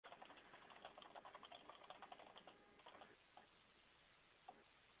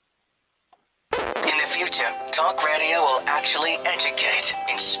future, talk radio will actually educate,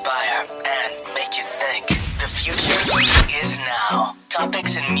 inspire, and make you think. The future is now.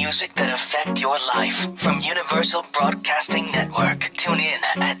 Topics and music that affect your life from Universal Broadcasting Network. Tune in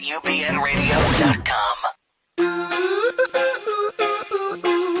at ubnradio.com.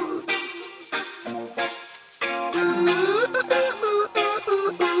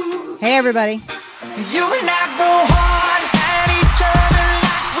 Hey, everybody. You and I go hard at each other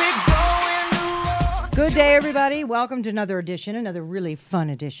like we're going to war. Good day, everybody. Welcome to another edition, another really fun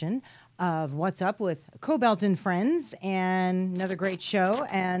edition of What's Up with Kobylt and Friends, and another great show.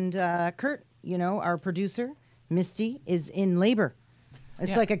 And Kurt, you know, our producer, Misty, is in labor.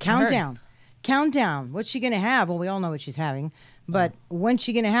 It's like a countdown. Countdown. What's she going to have? Well, we all know what she's having. But when's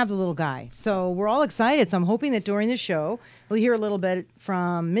she going to have the little guy? So we're all excited. So I'm hoping that during the show, we'll hear a little bit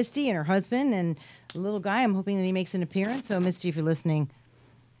from Misty and her husband. And the little guy, I'm hoping that he makes an appearance. So, Misty, if you're listening,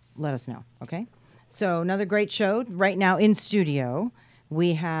 let us know, okay? So another great show. Right now in studio,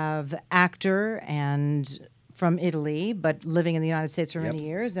 we have actor and from Italy, but living in the United States for many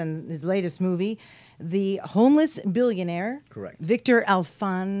years. And his latest movie, The Homeless Billionaire. Correct. Victor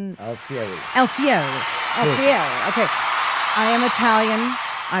Alfieri. Alfieri. Okay. I am Italian.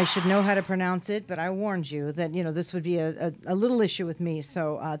 I should know how to pronounce it, but I warned you that, you know, this would be a little issue with me.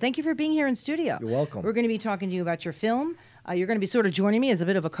 So thank you for being here in studio. You're welcome. We're going to be talking to you about your film. You're going to be sort of joining me as a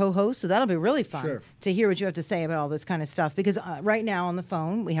bit of a co-host, so that'll be really fun to hear what you have to say about all this kind of stuff. Because right now on the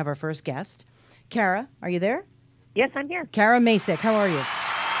phone, we have our first guest. Kara, are you there? Yes, I'm here. Kara Macek, how are you?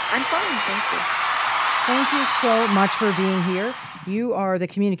 I'm fine, thank you. Thank you so much for being here. You are the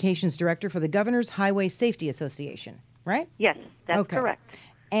communications director for the Governor's Highway Safety Association, right? Yes, that's correct.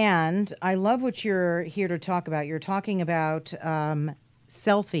 And I love what you're here to talk about. You're talking about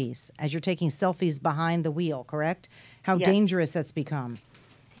selfies, as you're taking selfies behind the wheel, correct? How dangerous that's become.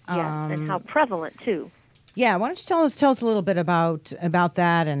 Yes, and how prevalent, too. Yeah, why don't you tell us a little bit about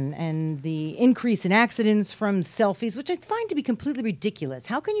that and the increase in accidents from selfies, which I find to be completely ridiculous.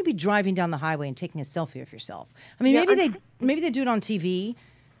 How can you be driving down the highway and taking a selfie of yourself? I mean, maybe they do it on TV,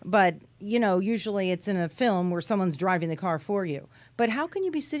 but you know, usually it's in a film where someone's driving the car for you. But how can you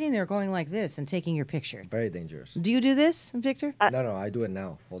be sitting there going like this and taking your picture? Very dangerous. Do you do this, Victor? No, I do it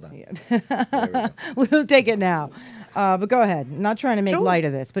now. Hold on. Yeah. We'll take it now. But go ahead. I'm not trying to make light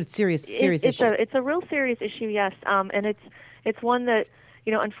of this, but it's serious issue. It's a real serious issue, yes. And it's one that,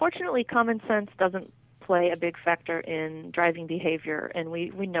 you know, unfortunately, common sense doesn't play a big factor in driving behavior, and we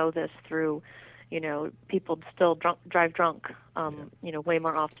know this through, you know, people still drive drunk, you know, way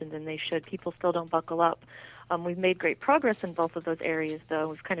more often than they should. People still don't buckle up. We've made great progress in both of those areas, though.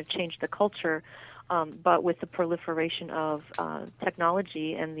 We've kind of changed the culture, but with the proliferation of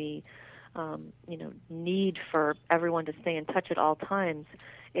technology and the, you know, need for everyone to stay in touch at all times,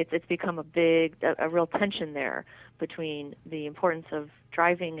 it's become a real tension there between the importance of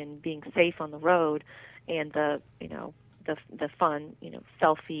driving and being safe on the road and the, you know, the fun, you know,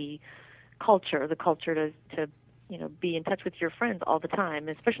 selfie culture, the culture to you know, be in touch with your friends all the time,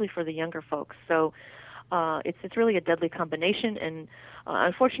 especially for the younger folks. So it's really a deadly combination, and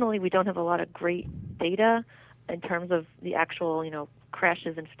unfortunately we don't have a lot of great data in terms of the actual, you know,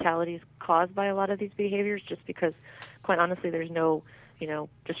 crashes and fatalities caused by a lot of these behaviors, just because, quite honestly, there's no, you know,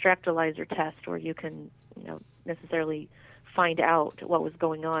 distractilizer test where you can, you know, necessarily find out what was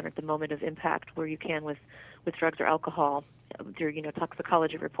going on at the moment of impact, where you can with drugs or alcohol through, you know,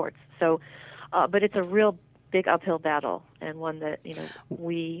 toxicology reports. So, but it's a real big uphill battle, and one that, you know,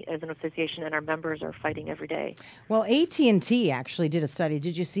 we as an association and our members are fighting every day. Well, AT&T actually did a study.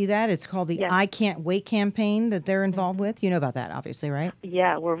 Did you see that? It's called the I Can't Wait campaign that they're involved with. You know about that, obviously, right?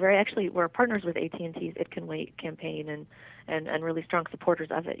 Yeah, we're partners with AT&T's It Can Wait campaign and really strong supporters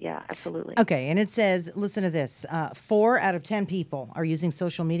of it. Yeah, absolutely. Okay, and it says, listen to this, 4 out of 10 people are using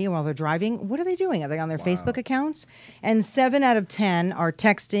social media while they're driving. What are they doing? Are they on their Facebook accounts? And 7 out of 10 are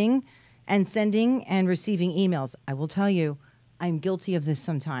texting and sending and receiving emails. I will tell you, I'm guilty of this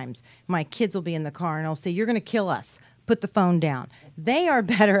sometimes. My kids will be in the car and I'll say, you're going to kill us. Put the phone down. They are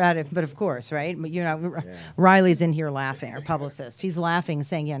better at it, but of course, right? You know, Riley's in here laughing, our publicist. He's laughing,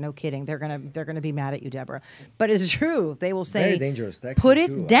 saying, yeah, no kidding. They're gonna be mad at you, Deborah. But it's true. They will say, very dangerous. Put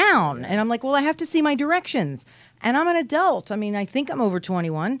it down. And I'm like, well, I have to see my directions. And I'm an adult. I mean, I think I'm over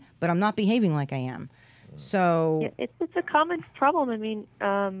 21, but I'm not behaving like I am. So it's a common problem. I mean,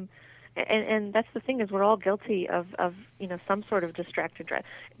 and that's the thing, is we're all guilty of you know, some sort of distracted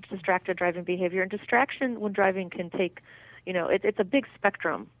driving behavior. And distraction when driving can take, you know, it's a big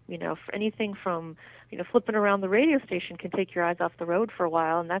spectrum. You know, for anything from, you know, flipping around the radio station can take your eyes off the road for a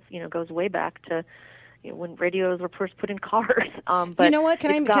while, and that's, you know, goes way back to, when radios were first put in cars. But you know what?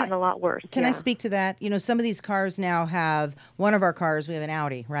 it's gotten a lot worse. Can I speak to that? Some of these cars now have, one of our cars, we have an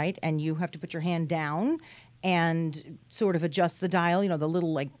Audi, right? And you have to put your hand down and sort of adjust the dial, the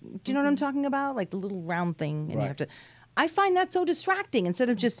little, like, do you know what I'm talking about? Like the little round thing. And you have to, I find that so distracting. Instead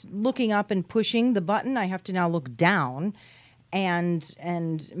of just looking up and pushing the button, I have to now look down and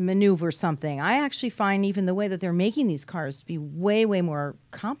maneuver something. I actually find even the way that they're making these cars to be way, way more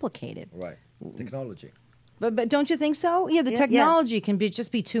complicated. Right. Technology. But don't you think so? Yeah, the technology can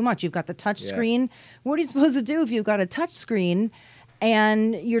just be too much. You've got the touch screen. What are you supposed to do if you've got a touch screen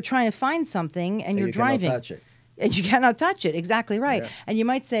and you're trying to find something and you're driving? Cannot touch it. And you cannot touch it. Exactly right. Yeah. And you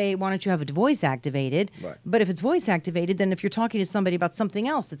might say, why don't you have it voice activated? Right. But if it's voice activated, then if you're talking to somebody about something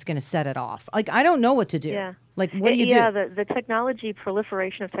else, it's going to set it off. Like, I don't know what to do. Yeah. Like, what do you do? Yeah, the technology,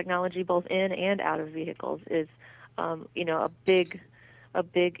 proliferation of technology both in and out of vehicles is, a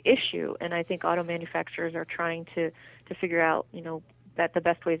big issue. And I think auto manufacturers are trying to figure out, that the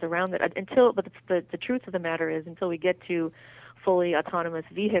best ways around it. But the truth of the matter is, until we get to fully autonomous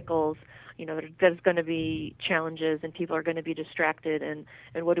vehicles, there's going to be challenges and people are going to be distracted, and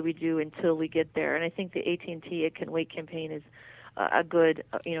what do we do until we get there? And I think the AT&T It Can Wait campaign is a good,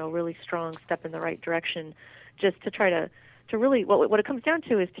 really strong step in the right direction, just to try to really, what it comes down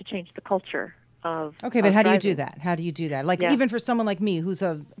to is to change the culture of Okay, but of how do you driving. do that? How do you do that? Like, Yeah. even for someone like me who's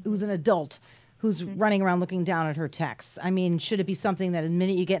an adult, who's running around looking down at her texts. I mean, should it be something that the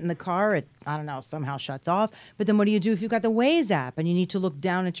minute you get in the car, it, I don't know, somehow shuts off? But then what do you do if you've got the Waze app and you need to look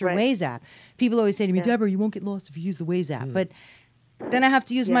down at your Right. Waze app? People always say to me, Yeah. Deborah, you won't get lost if you use the Waze app. But then I have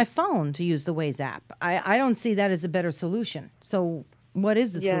to use my phone to use the Waze app. I don't see that as a better solution. So what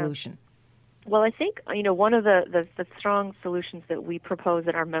is the solution? Well, I think, one of the strong solutions that we propose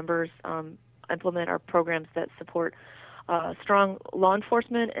that our members implement are programs that support strong law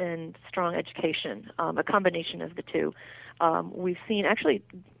enforcement and strong education, a combination of the two. We've seen actually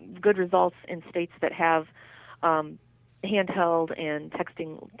good results in states that have handheld and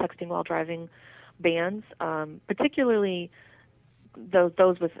texting while driving bans, particularly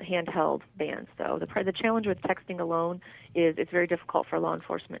those with handheld bans. Though the challenge with texting alone is it's very difficult for law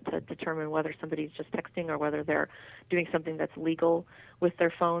enforcement to determine whether somebody's just texting or whether they're doing something that's legal with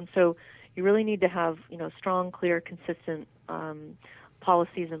their phone. So you really need to have strong, clear, consistent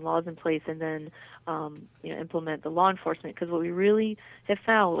policies and laws in place, and then implement the law enforcement. Because what we really have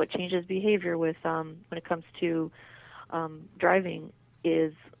found, what changes behavior with when it comes to driving,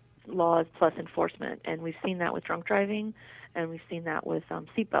 is laws plus enforcement. And we've seen that with drunk driving, and we've seen that with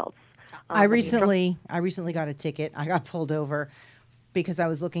seatbelts. I recently got a ticket. I got pulled over because I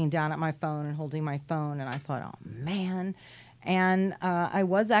was looking down at my phone and holding my phone, and I thought, oh man. And I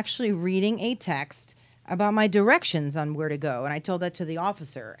was actually reading a text about my directions on where to go. And I told that to the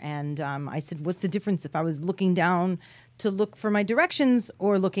officer. And I said, what's the difference if I was looking down to look for my directions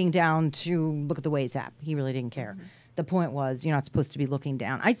or looking down to look at the Waze app? He really didn't care. Mm-hmm. The point was, you're not supposed to be looking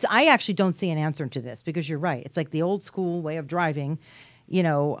down. I actually don't see an answer to this, because you're right. It's like the old school way of driving,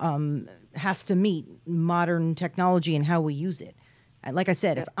 has to meet modern technology and how we use it. Like I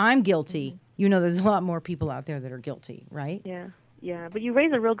said, if I'm guilty, there's a lot more people out there that are guilty, right? Yeah. But you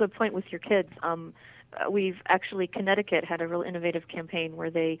raise a real good point with your kids. Connecticut had a real innovative campaign where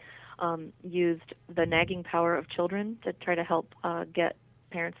they used the nagging power of children to try to help get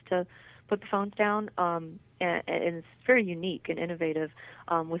parents to put the phones down. And it's very unique and innovative,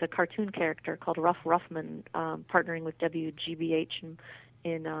 with a cartoon character called Ruff Ruffman, partnering with WGBH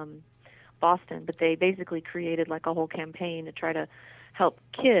in Boston. But they basically created like a whole campaign to try to help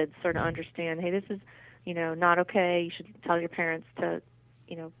kids sort of understand, hey, this is, not okay. You should tell your parents to,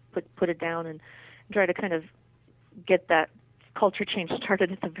 put it down, and try to kind of get that culture change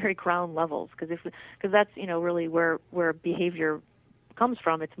started at the very ground levels, because that's really where behavior comes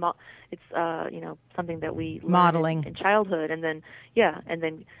from. It's something that we learn modeling in childhood, and then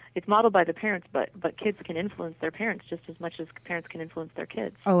it's modeled by the parents, but kids can influence their parents just as much as parents can influence their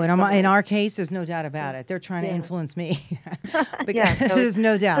kids. Oh, and in our case, there's no doubt about it. They're trying to influence me. So there's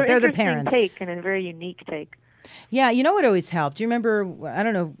no doubt. They're the parents. Take, and a very unique take. Yeah, what always helped? Do you remember? I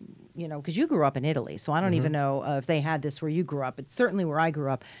don't know. Because you grew up in Italy, so I don't even know if they had this where you grew up. It's certainly where I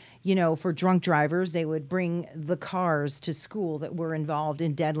grew up. For drunk drivers, they would bring the cars to school that were involved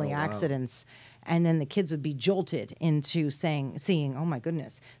in deadly accidents, and then the kids would be jolted into seeing, oh my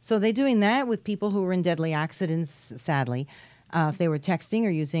goodness. So they're doing that with people who were in deadly accidents, sadly, if they were texting or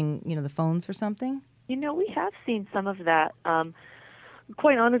using, the phones for something. We have seen some of that.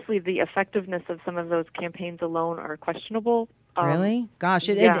 Quite honestly, the effectiveness of some of those campaigns alone are questionable. Really? Gosh,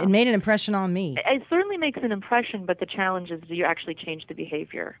 it made an impression on me. It certainly makes an impression, but the challenge is, do you actually change the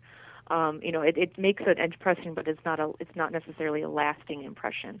behavior? It makes an impression, but it's not necessarily a lasting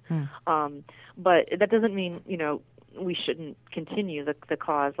impression. But that doesn't mean, we shouldn't continue the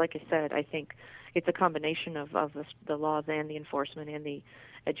cause. Like I said, I think it's a combination of the laws and the enforcement and the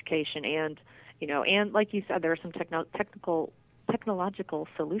education and like you said, there are some technological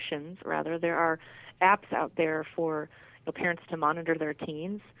solutions. Rather, there are apps out there for parents to monitor their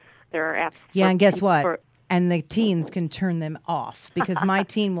teens. There are apps. Yeah, and guess what? And the teens can turn them off because my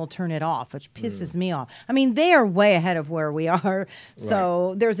teen will turn it off, which pisses me off. I mean, they are way ahead of where we are.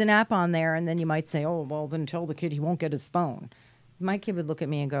 So there's an app on there, and then you might say, oh, well, then tell the kid he won't get his phone. My kid would look at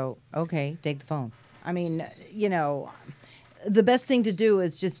me and go, okay, take the phone. I mean, the best thing to do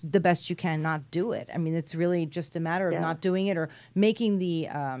is just the best you can not do it. I mean, it's really just a matter of not doing it or making the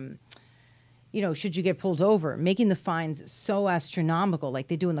should you get pulled over, making the fines so astronomical like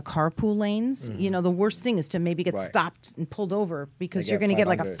they do in the carpool lanes. The worst thing is to maybe get stopped and pulled over because you're going to get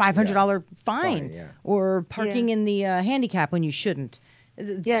like a $500 fine or parking in the handicap when you shouldn't.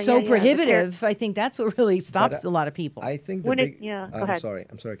 It's prohibitive. I think that's what really stops a lot of people. I think go ahead.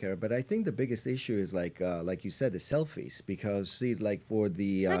 I'm sorry, Kara, but I think the biggest issue is like you said, the selfies, because see, like for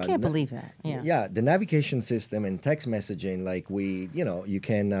the I can't believe that. The navigation system and text messaging, like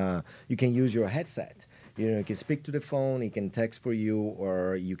you can use your headset. You can speak to the phone, it can text for you,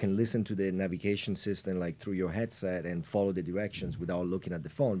 or you can listen to the navigation system like through your headset and follow the directions without looking at the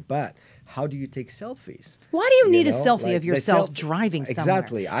phone. But how do you take selfies? Why do you need a selfie of yourself driving somewhere?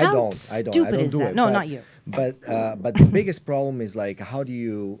 Exactly. I don't do it. No, not you. But the biggest problem is like, how do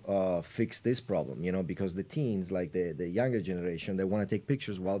you fix this problem? Because the teens, like the younger generation, they want to take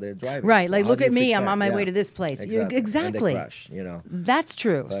pictures while they're driving. Right. So like, look at me. I'm that? on my way to this place. Exactly. And they crash, That's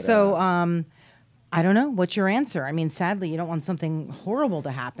true. But, so I don't know. What's your answer? I mean, sadly, you don't want something horrible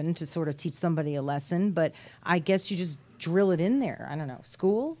to happen to sort of teach somebody a lesson, but I guess you just drill it in there. I don't know.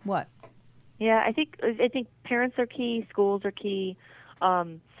 School? What? Yeah, I think parents are key. Schools are key.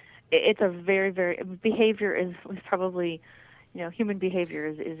 It's a very, very behavior is probably, human behavior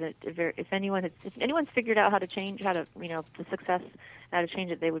is a very. If anyone's figured out how to change, how to the success, how to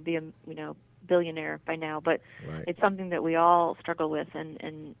change it, they would be a billionaire by now. But it's something that we all struggle with,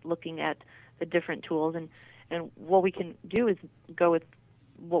 and looking at the different tools and what we can do is go with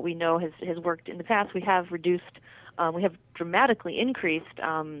what we know has worked in the past. We have reduced, we have dramatically increased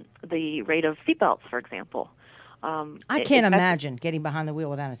the rate of seatbelts, for example. I can't imagine getting behind the wheel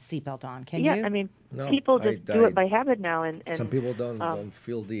without a seatbelt on. Can you? Yeah, I mean, people just do it by habit now, and some people don't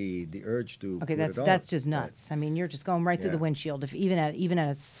feel the urge to. Okay, put it on. that's just nuts. Right. I mean, you're just going right through the windshield, if even at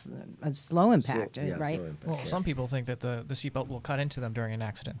a slow impact, right? Slow impact, some people think that the seatbelt will cut into them during an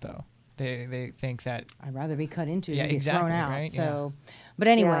accident, though. They think that I'd rather be cut into than exactly, be thrown out. Right? So, but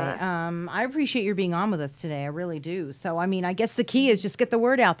anyway, I appreciate your being on with us today. I really do. So, I mean, I guess the key is just get the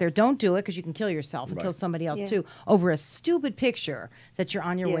word out there. Don't do it because you can kill yourself and kill somebody else too over a stupid picture that you're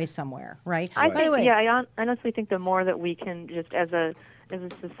on your way somewhere, right? By the way, I honestly think the more that we can just as a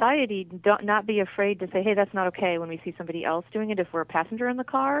society not be afraid to say, hey, that's not okay when we see somebody else doing it. If we're a passenger in the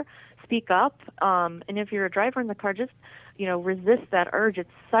car, speak up. And if you're a driver in the car, just resist that urge. It's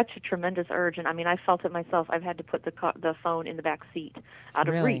such a tremendous urge, and I mean, I felt it myself. I've had to put the phone in the back seat, out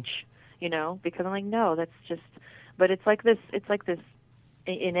of reach, because I'm like, no, that's just. But it's like this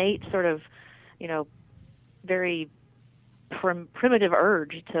innate sort of, very primitive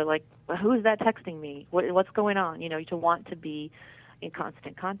urge to like, who is that texting me? What's going on? To want to be in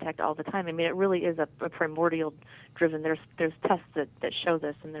constant contact all the time. I mean, it really is a primordial driven. There's tests that show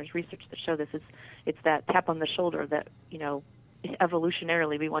this, and there's research that show this. It's that tap on the shoulder that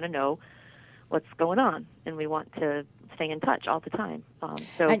evolutionarily we want to know what's going on, and we want to stay in touch all the time.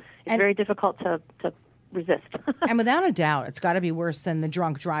 It's very difficult to resist. And without a doubt, it's got to be worse than the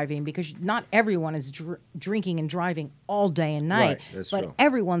drunk driving, because not everyone is drinking and driving all day and night. Right, that's but true.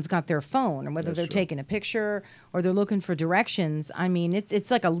 Everyone's got their phone, and whether they're taking a picture or they're looking for directions. I mean,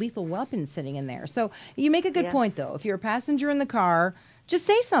 it's like a lethal weapon sitting in there. So you make a good point, though. If you're a passenger in the car, just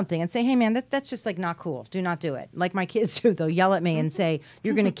say something and say, hey, man, that's just like not cool. Do not do it. Like my kids do. They'll yell at me and say,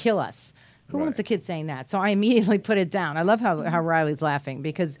 you're going to kill us. Who wants a kid saying that? So I immediately put it down. I love how Riley's laughing,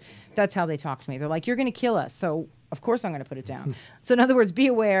 because that's how they talk to me. They're like, you're going to kill us. So of course I'm going to put it down. So in other words, be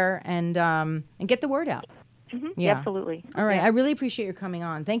aware and get the word out. Mm-hmm. Yeah, absolutely. All right. I really appreciate your coming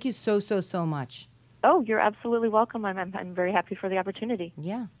on. Thank you so much. Oh, you're absolutely welcome. I'm very happy for the opportunity.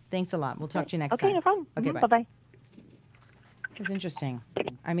 Yeah. Thanks a lot. We'll talk to you next time. Okay, no problem. Okay, bye-bye. It's interesting.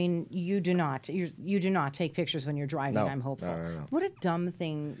 I mean, you do not take pictures when you're driving. No. I'm hopeful. No. What a dumb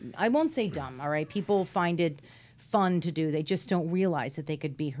thing. I won't say dumb. All right, people find it fun to do. They just don't realize that they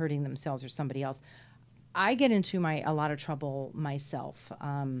could be hurting themselves or somebody else. I get into a lot of trouble myself.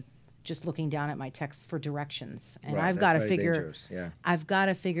 just looking down at my text for directions. And Right, I've that's got to very figure dangerous, yeah. I've got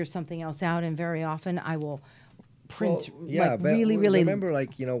to figure something else out, and very often I will print yeah, like but really remember, like,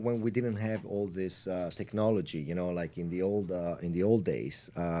 when we didn't have all this technology, like in the old days,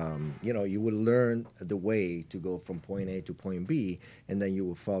 you would learn the way to go from point A to point B, and then you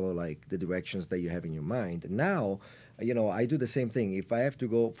will follow like the directions that you have in your mind. Now, I do the same thing. If I have to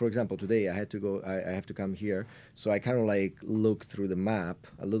go, for example, today I had to go, I have to come here, so I kind of like look through the map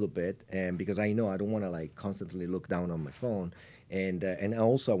a little bit, and because I know I don't want to like constantly look down on my phone. And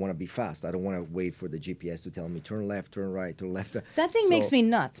also I want to be fast. I don't want to wait for the GPS to tell me turn left, turn right, turn left. That thing makes me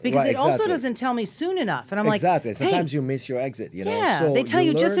nuts because Right, it also exactly. doesn't tell me soon enough. And I'm Exactly. like, Sometimes hey, you miss your exit. Yeah, So they tell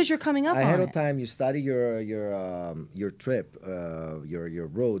you just learn as you're coming up ahead on of it. time. You study your trip, your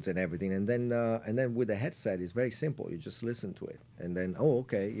roads and everything, and then with the headset, it's very simple. You just listen to it, and then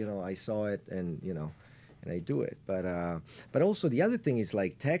okay, I saw it, and and I do it. But also the other thing is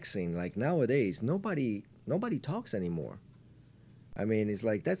like texting. Like nowadays, nobody talks anymore. I mean, it's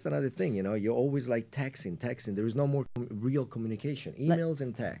like that's another thing, You're always like texting. There is no more real communication. Emails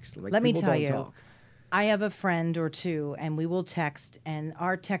and text. Like let me people tell don't you, talk. I have a friend or two, and we will text, and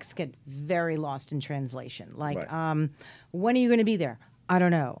our texts get very lost in translation. Like, Right. when are you going to be there? I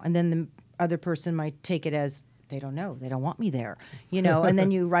don't know. And then the other person might take it as they don't know. They don't want me there, And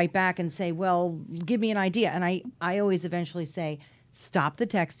then you write back and say, well, give me an idea. And I always eventually say, stop the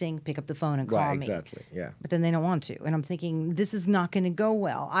texting, pick up the phone and call Right, me. exactly, yeah. But then they don't want to. And I'm thinking, this is not going to go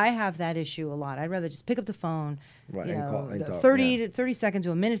well. I have that issue a lot. I'd rather just pick up the phone, Right, and call and the talk, 30 yeah. to 30 second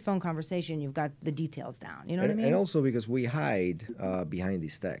to a minute phone conversation, you've got the details down. You know what I mean? And also because we hide behind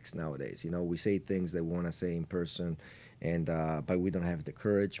these texts nowadays. We say things that we want to say in person, and but we don't have the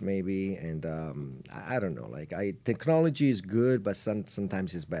courage maybe. And I don't know. Like technology is good, but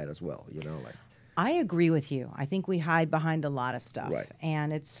sometimes it's bad as well. Like. I agree with you. I think we hide behind a lot of stuff. Right.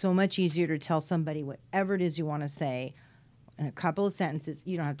 And it's so much easier to tell somebody whatever it is you want to say in a couple of sentences.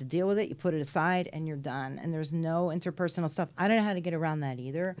 You don't have to deal with it. You put it aside and you're done. And there's no interpersonal stuff. I don't know how to get around that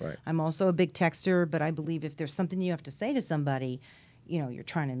either. Right. I'm also a big texter, but I believe if there's something you have to say to somebody, you're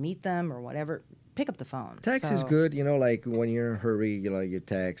trying to meet them or whatever, pick up the phone. Text is good, like when you're in a hurry, you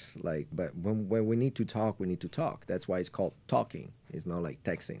text, like, but when we need to talk, we need to talk. That's why it's called talking. It's not like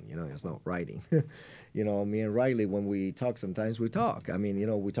texting, it's not writing. Me and Riley, when we talk, sometimes we talk. I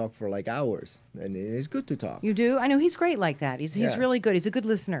mean, we talk for like hours, and it's good to talk. You do? I know he's great like that. He's Yeah. really good. He's a good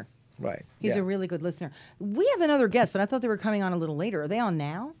listener. Right. He's yeah. a really good listener. We have another guest, but I thought they were coming on a little later. Are they on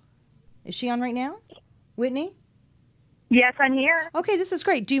now? Is she on right now? Whitney? Yes, I'm here. Okay, this is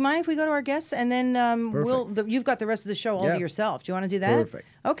great. Do you mind if we go to our guests and then you've got the rest of the show all Yeah. to yourself. Do you want to do that? Perfect.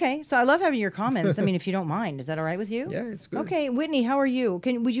 Okay, so I love having your comments. I mean, if you don't mind, is that all right with you? Yeah, it's good. Okay, Whitney, how are you?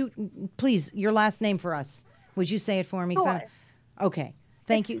 Would you please your last name for us? Would you say it for me? 'Cause Thore. Okay,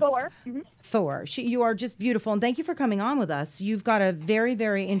 thank you. Thore. Mhm. Thor, you are just beautiful, and thank you for coming on with us. You've got a very,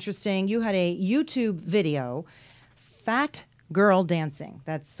 very interesting. You had a YouTube video, "Fat Girl Dancing,"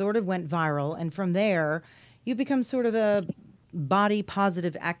 that sort of went viral, and from there, you become sort of a body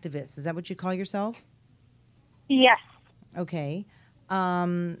positive activist. Is that what you call yourself? Yes. Okay,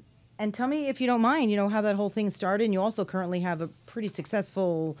 and tell me if you don't mind. How that whole thing started, and you also currently have a pretty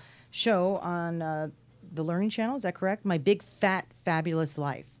successful show on the Learning Channel. Is that correct? My Big Fat Fabulous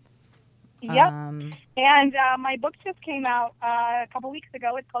Life. Yep. And my book just came out a couple weeks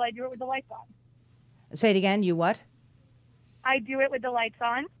ago. It's called "I Do It with the Lights On." Say it again. You what? I do it with the lights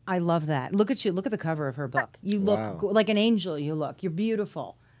on. I love that. Look at you. Look at the cover of her book. You look Wow. like an angel. You look. You're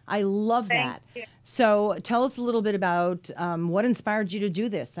beautiful. I love Thank that. you. So tell us a little bit about what inspired you to do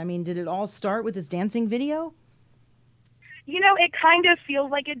this. I mean, did it all start with this dancing video? It kind of feels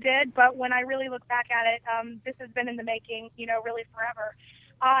like it did, but when I really look back at it, this has been in the making, really forever.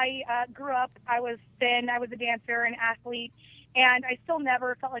 I grew up, I was thin, I was a dancer, an athlete, and I still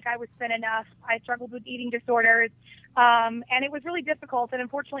never felt like I was thin enough. I struggled with eating disorders, and it was really difficult, and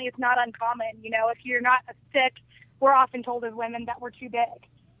unfortunately it's not uncommon. If you're not sick, we're often told as women that we're too big.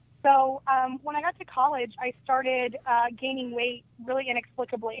 So when I got to college, I started gaining weight really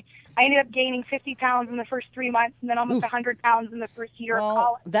inexplicably. I ended up gaining 50 pounds in the first 3 months and then almost 100 pounds in the first year of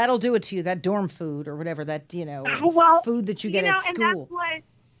college. That'll do it to you. That dorm food or whatever, that, Well, food that you get at and school.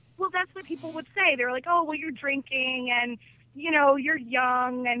 that's what people would say. They were like, oh, well, you're drinking and, you're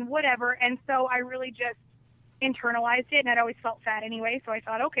young and whatever. And so I really just internalized it, and I'd always felt fat anyway. So I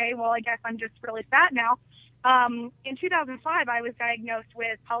thought, okay, well, I guess I'm just really fat now. In 2005, I was diagnosed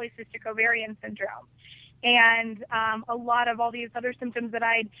with polycystic ovarian syndrome, and a lot of all these other symptoms that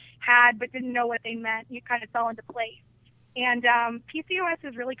I'd had but didn't know what they meant, you kind of fell into place. And PCOS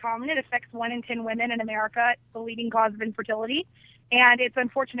is really common. It affects 1 in 10 women in America. It's the leading cause of infertility. And it's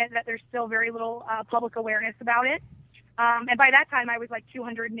unfortunate that there's still very little public awareness about it. And by that time, I was like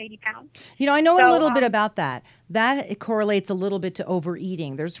 280 pounds. You know, I know a little bit about that. It correlates a little bit to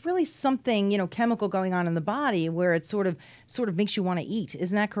overeating. There's really something, chemical going on in the body where it sort of makes you want to eat.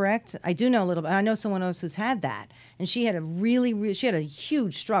 Isn't that correct? I do know a little bit. I know someone else who's had that, and she had a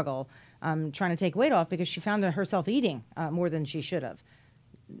huge struggle trying to take weight off because she found herself eating more than she should have.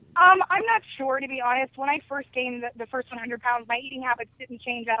 I'm not sure, to be honest. When I first gained the first 100 pounds, my eating habits didn't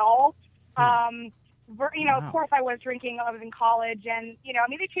change at all. Wow. Of course I was drinking. I was in college, and,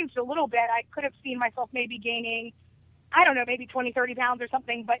 they changed a little bit. I could have seen myself maybe gaining, I don't know, maybe 20, 30 pounds or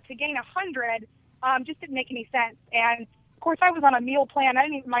something, but to gain 100 just didn't make any sense. And, of course, I was on a meal plan.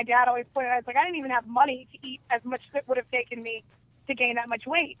 My dad always pointed out, I didn't even have money to eat as much as it would have taken me to gain that much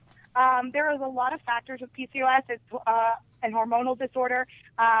weight. There is a lot of factors with PCOS. It's an hormonal disorder.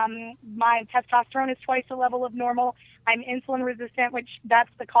 My testosterone is twice the level of normal. I'm insulin resistant, which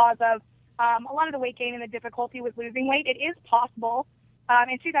that's the cause of a lot of the weight gain and the difficulty with losing weight. It is possible.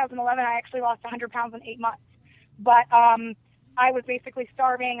 In 2011, I actually lost 100 pounds in 8 months. But I was basically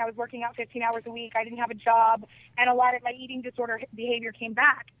starving. I was working out 15 hours a week. I didn't have a job. And a lot of my eating disorder behavior came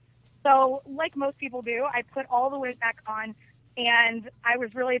back. So like most people do, I put all the weight back on. And I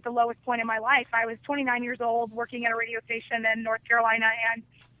was really at the lowest point in my life. I was 29 years old, working at a radio station in North Carolina, and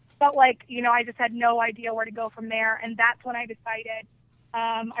felt like, I just had no idea where to go from there. And that's when I decided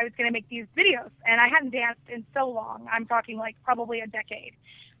I was going to make these videos. And I hadn't danced in so long. I'm talking like probably a decade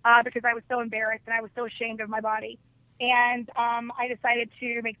because I was so embarrassed and I was so ashamed of my body. And I decided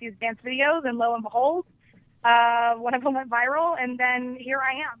to make these dance videos, and lo and behold, one of them went viral, and then here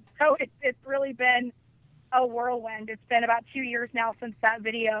I am. So it's really been a whirlwind. It's been about 2 years now since that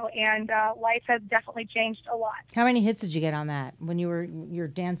video, and life has definitely changed a lot. How many hits did you get on that when you were your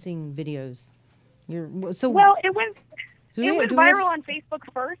dancing videos? Well, it went viral on Facebook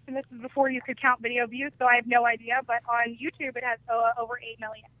first, and this is before you could count video views, so I have no idea. But on YouTube, it has over 8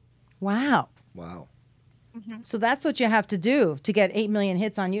 million. Wow. Mm-hmm. So that's what you have to do to get 8 million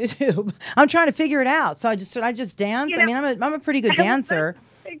hits on YouTube. I'm trying to figure it out. So I just dance. I'm a pretty good dancer.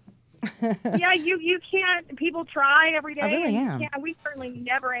 Yeah, you can't. People try every day. I really am. We certainly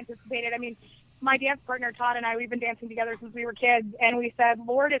never anticipated. My dance partner Todd and I, we've been dancing together since we were kids, and we said,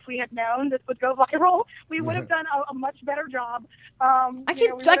 Lord, if we had known this would go viral, we would have done a much better job. I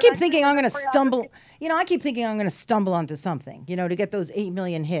keep thinking I'm going to stumble. I keep thinking I'm going to stumble onto something, to get those 8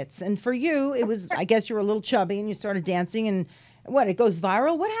 million hits. And for you, it was, I guess you were a little chubby and you started dancing, and it goes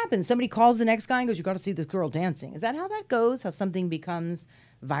viral. What happens? Somebody calls the next guy and goes, you got to see this girl dancing. Is that how that goes? How something becomes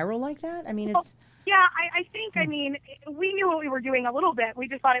viral like that? It's. Yeah, I think, we knew what we were doing a little bit. We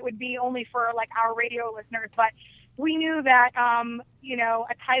just thought it would be only for, our radio listeners. But we knew that,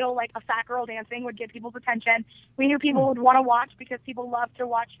 a title like A Fat Girl Dancing would get people's attention. We knew people would want to watch because people love to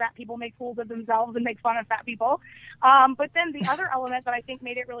watch fat people make fools of themselves and make fun of fat people. But then the other element that I think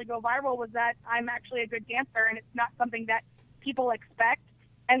made it really go viral was that I'm actually a good dancer, and it's not something that people expect.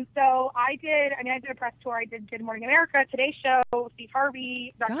 And so I did a press tour. I did Good Morning America, Today's Show, Steve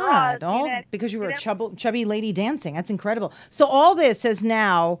Harvey, Dr. God, Oz. all because you were a chubby lady dancing. That's incredible. So all this has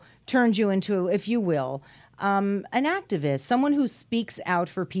now turned you into, if you will, an activist, someone who speaks out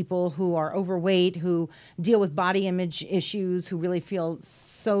for people who are overweight, who deal with body image issues, who really feel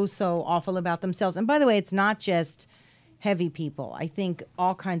so awful about themselves. And by the way, it's not just heavy people. I think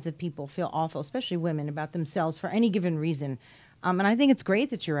all kinds of people feel awful, especially women, about themselves for any given reason. And I think it's great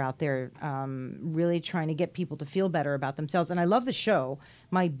that you're out there really trying to get people to feel better about themselves. And I love the show,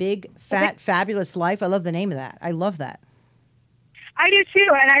 My Big, Fat, Fabulous Life. I love the name of that. I love that. I do too.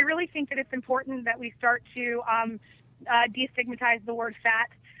 And I really think that it's important that we start to destigmatize the word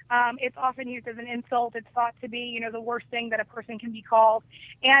fat. It's often used as an insult. It's thought to be, the worst thing that a person can be called.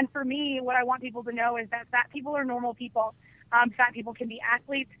 And for me, what I want people to know is that fat people are normal people. Fat people can be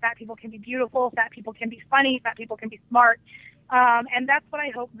athletes. Fat people can be beautiful. Fat people can be funny. Fat people can be smart. And that's what I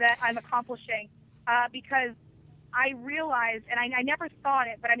hope that I'm accomplishing, because I realized, and I never thought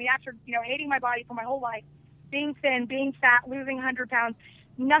it, but after, hating my body for my whole life, being thin, being fat, losing 100 pounds,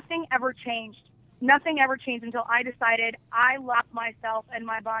 nothing ever changed. Nothing ever changed until I decided I love myself and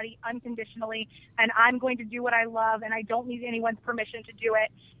my body unconditionally, and I'm going to do what I love, and I don't need anyone's permission to do it.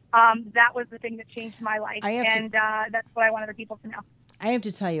 That was the thing that changed my life, that's what I want other people to know. I have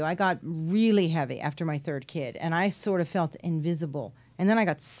to tell you, I got really heavy after my third kid, and I sort of felt invisible. And then I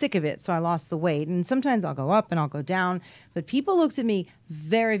got sick of it, so I lost the weight. And sometimes I'll go up and I'll go down. But people looked at me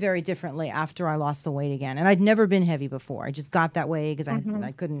very, very differently after I lost the weight again. And I'd never been heavy before. I just got that way because I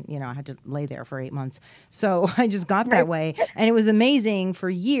couldn't, I had to lay there for 8 months. So I just got that way. And it was amazing for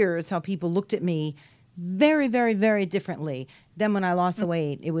years how people looked at me very, very, very differently. then when I lost the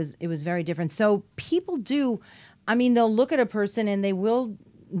weight, it was very different. So people do, I mean, they'll look at a person and they will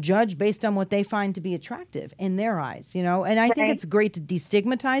judge based on what they find to be attractive in their eyes, you know. And I think it's great to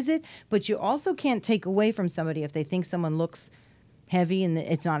destigmatize it, but you also can't take away from somebody if they think someone looks heavy and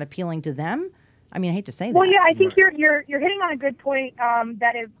it's not appealing to them. I mean, I hate to say that. Well, yeah, I think you're hitting on a good point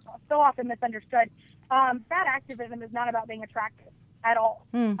that is so often misunderstood. Fat activism is not about being attractive at all.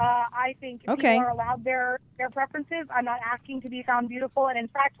 I think people are allowed their preferences. I'm not asking to be found beautiful, and in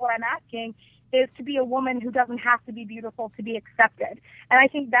fact, what I'm asking is to be a woman who doesn't have to be beautiful to be accepted. And I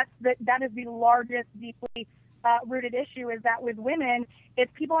think that is the largest, deeply rooted issue, is that with women,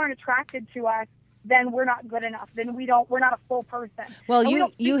 if people aren't attracted to us, then we're not good enough. Then we're not a full person. Well,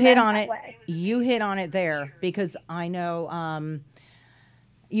 you hit on it. You hit on it there, because I know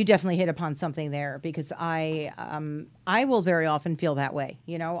you definitely hit upon something there, because I will very often feel that way.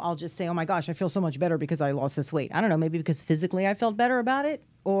 You know, I'll just say, oh my gosh, I feel so much better because I lost this weight. I don't know, maybe because physically I felt better about it,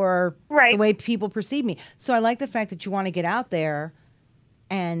 or the way people perceive me. So I like the fact that you want to get out there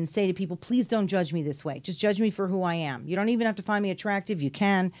and say to people, please don't judge me this way. Just judge me for who I am. You don't even have to find me attractive. You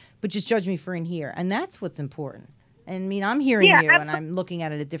can, but just judge me for in here. And that's what's important. And I mean, I'm hearing you, and I'm looking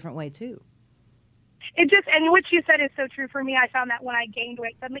at it a different way too. And what you said is so true for me. I found that when I gained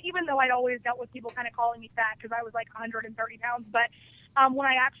weight suddenly, even though I'd always dealt with people kind of calling me fat because I was like 130 pounds, but when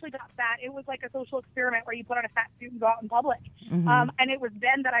I actually got fat, it was like a social experiment where you put on a fat suit and go out in public. And it was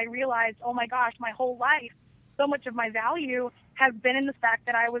then that I realized, oh my gosh, my whole life, so much of my value has been in the fact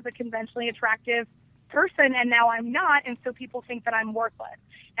that I was a conventionally attractive person, and now I'm not, and so people think that I'm worthless.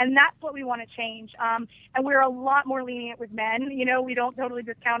 And that's what we want to change. And we're a lot more lenient with men. You know, we don't totally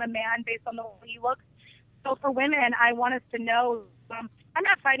discount a man based on the way he looks. So for women, I want us to know I'm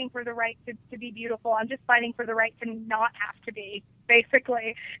not fighting for the right to be beautiful. I'm just fighting for the right to not have to be,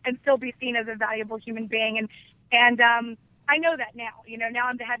 basically, and still be seen as a valuable human being. And I know that now. You know, now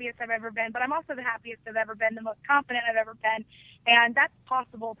I'm the happiest I've ever been, but I'm also the happiest I've ever been, the most confident I've ever been. And that's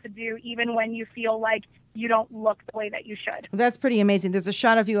possible to do even when you feel like you don't look the way that you should. That's pretty amazing. There's a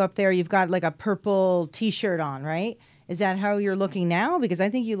shot of you up there. You've got like a purple T-shirt on, right? Is that how you're looking now? Because I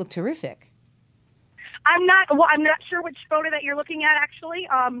think you look terrific. I'm not sure which photo that you're looking at, actually.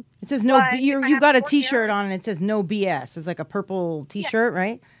 It says no. You've got a T-shirt on, and it says no BS. It's like a purple T-shirt,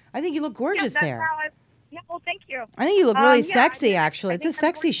 right? I think you look gorgeous there. Well, thank you. I think you look really sexy, actually. It's a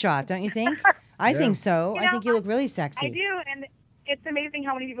sexy shot, don't you think? I think so. I think you look really sexy. I do, and it's amazing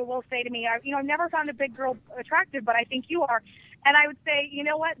how many people will say to me, I've never found a big girl attractive, but I think you are. And I would say, you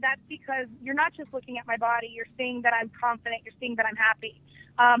know what? That's because you're not just looking at my body. You're seeing that I'm confident. You're seeing that I'm happy.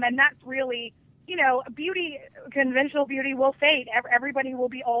 And that's really... You know, beauty, conventional beauty will fade. Everybody will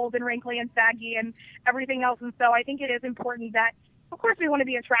be old and wrinkly and saggy and everything else. And so I think it is important that, of course, we want to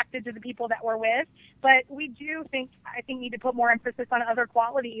be attracted to the people that we're with, but we do need to put more emphasis on other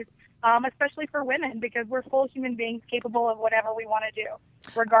qualities, especially for women, because we're full human beings capable of whatever we want to do,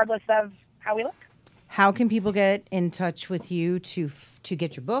 regardless of how we look. How can people get in touch with you to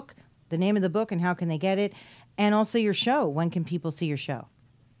get your book, the name of the book, and how can they get it? And also your show. When can people see your show?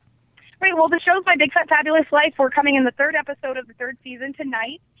 Right. Well, the show's My Big Fat Fabulous Life. We're coming in the third episode of the third season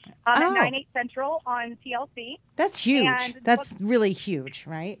tonight at 9/8 Central on TLC. That's huge. That's really huge,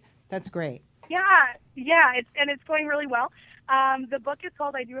 right? That's great. Yeah. It's going really well. The book is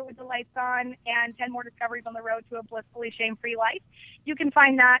called I Do It With the Lights On, and 10 More Discoveries on the Road to a Blissfully Shame-Free Life. You can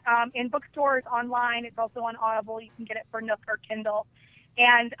find that in bookstores, online. It's also on Audible. You can get it for Nook or Kindle.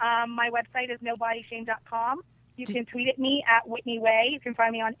 And my website is nobodysshame.com. You can tweet at me at Whitney Way. You can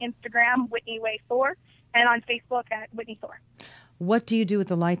find me on Instagram, Whitney Way Thore, and on Facebook at Whitney Thore. What do you do with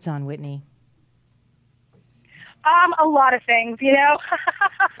the lights on, Whitney? A lot of things, you know.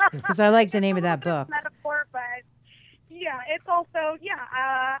 Because I like the name of that book. Metaphor, but yeah, it's also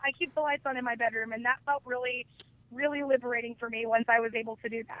I keep the lights on in my bedroom, and that felt really, really liberating for me once I was able to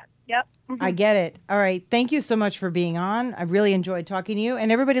do that. Yep. Mm-hmm. I get it. All right. Thank you so much for being on. I really enjoyed talking to you.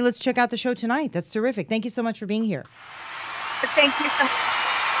 And everybody, let's check out the show tonight. That's terrific. Thank you so much for being here. Thank you so much.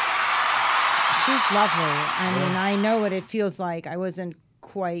 She's lovely. I mean, I know what it feels like. I wasn't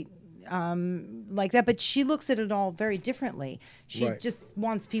quite like that, but she looks at it all very differently. She just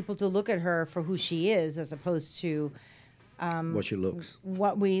wants people to look at her for who she is as opposed to what she looks,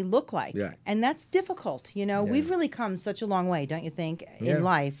 what we look like. And that's difficult. You know, we've really come such a long way, don't you think, in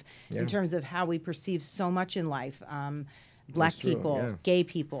life, in terms of how we perceive so much in life. Black people, gay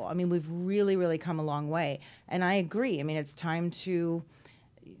people. I mean, we've really, really come a long way. And I agree. I mean, it's time to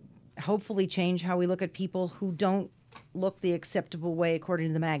hopefully change how we look at people who don't look the acceptable way according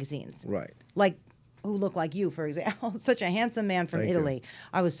to the magazines. Right. Like who look like you, for example. Such a handsome man from Thank you. Italy.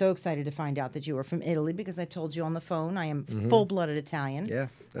 I was so excited to find out that you were from Italy because I told you on the phone I am full-blooded Italian. Yeah,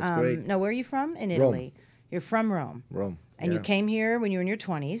 that's great. Now, where are you from in Italy? You're from Rome. Rome. And you yeah. came here when you were in your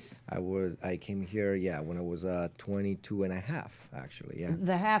 20s. I came here, when I was 22 and a half, actually, yeah.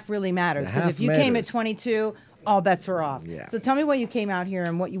 The half really matters The because half if you came at matters. 22, all bets were off. Yeah. So tell me why you came out here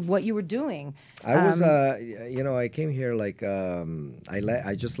and what you were doing. I was, I came here like,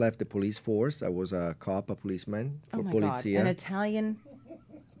 I just left the police force. I was a cop, a policeman for Oh my Polizia. God, an Italian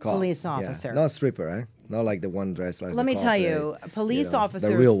Cop, police yeah. officer. Not a stripper, eh? Not like the one dressed as Let a me cop, tell you, police officers,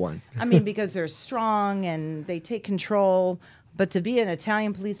 the real one. I mean, because they're strong and they take control. But to be an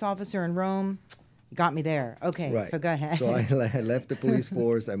Italian police officer in Rome, got me there. Okay, Right. so go ahead. So I left the police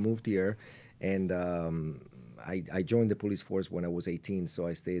force. I moved here, and I joined the police force when I was 18. So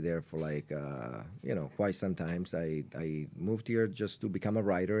I stayed there for like quite some times. I moved here just to become a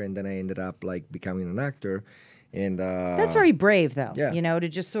writer, and then I ended up like becoming an actor. And That's very brave, though. yeah. To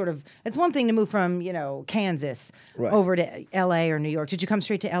just sort of. It's one thing to move from Kansas Right. over to L.A. or New York. Did you come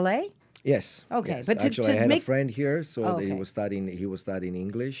straight to L.A.? Yes. Okay, yes. but to actually, I had make- a friend here, so Oh, he okay. was studying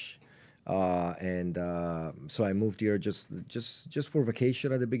English, and so I moved here just for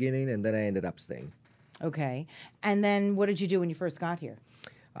vacation at the beginning, and then I ended up staying. Okay, and then what did you do when you first got here?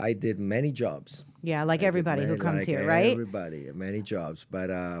 I did many jobs. Yeah, like I did everybody who many- comes like here, right? Everybody, many jobs. But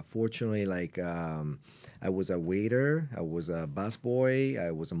fortunately, I was a waiter, I was a busboy,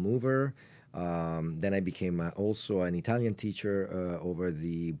 I was a mover. Then I became also an Italian teacher over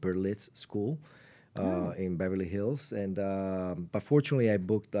the Berlitz School in Beverly Hills. And but fortunately, I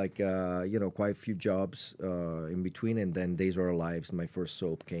booked quite a few jobs in between. And then Days of Our Lives, my first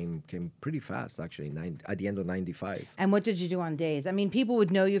soap, came pretty fast actually. At the end of '95. And what did you do on Days? I mean, people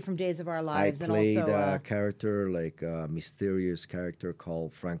would know you from Days of Our I Lives, played and also a character, like a mysterious character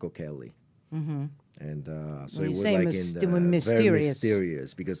called Franco Kelly. Mm-hmm. And so When it you was say like very very mysterious.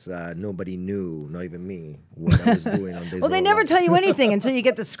 mysterious because nobody knew, not even me, what I was doing on Days well, of they Our never Lives. tell you anything until you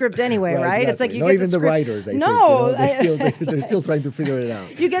get the script anyway, right? It's like exactly. you not get even the the script. writers. I No, think, they're still trying to figure it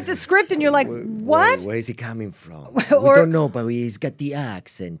out. you get the script and you're like, what? Where is he coming from? Or- we don't know, but he's got the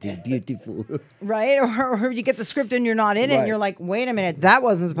accent. He's beautiful. Right? Or you get the script and you're not in it, and Right. you're like, wait a minute, that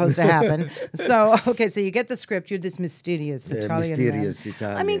wasn't supposed to happen. So, okay, so you get the script, you're this mysterious Italian mysterious man.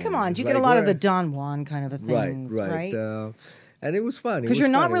 Italian. I mean, come on, It's you get a like, lot of the where- Don Juan kind of a things, right? And it was fun. Because you're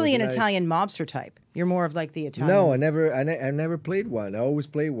not really an nice. Italian mobster type. You're more of like the Italian. No, I never played one. I always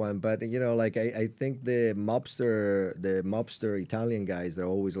played one, but I think the mobster Italian guys, they're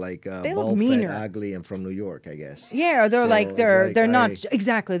always like They look bald, meaner. fat, ugly, and from New York, I guess. Yeah, they're So like it's they're not I-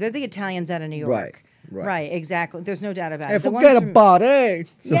 exactly. They're the Italians out of New York. Right. Exactly. There's no doubt about Hey, it. The ones forget from- about it.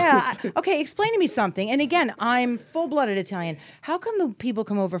 So- Yeah. Okay. Explain to me something. And again, I'm full-blooded Italian. How come the people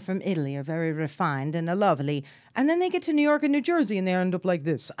come over from Italy are very refined and are lovely, and then they get to New York and New Jersey and they end up like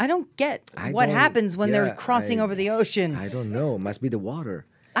this? I don't get I what don't- happens when they're yeah, crossing over the ocean. I don't know. Must be the water.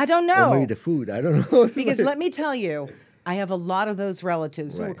 I don't Or know. maybe the food. I don't know. It's Because like- let me tell you, I have a lot of those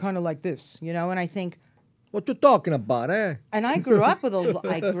relatives who are Right. kind of like this, and I think, What you talking about, eh? and I grew up with a lot.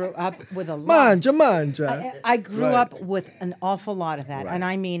 Manja. I grew Right. up with an awful lot of that. And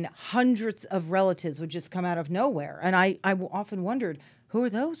Right. I mean, hundreds of relatives would just come out of nowhere. And I often wondered, who are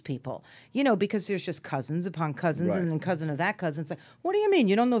those people? Because there's just cousins upon cousins Right. and then cousin of that cousin. It's like, what do you mean?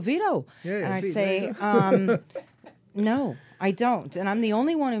 You don't know Vito? Yeah, and I'd Vito, say, yeah. no, I don't. And I'm the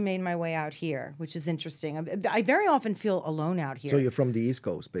only one who made my way out here, which is interesting. I very often feel alone out here. So you're from the East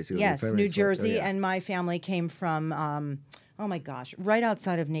Coast, basically. Yes, Your New parents were- Jersey, yeah. and my family came from, oh my gosh, right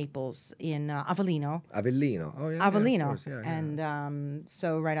outside of Naples in Avellino. Avellino. Oh, yeah. Avellino. Yeah, of course, yeah, yeah. And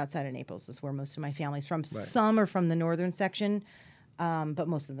so right outside of Naples is where most of my family's from. Some are from the northern section, but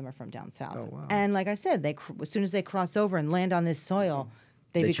most of them are from down south. Oh, wow. And like I said, as soon as they cross over and land on this soil,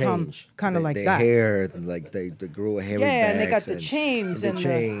 they become change. kind of like they that. hair, like they grow a hairy Yeah, and they got backs the chains and the the-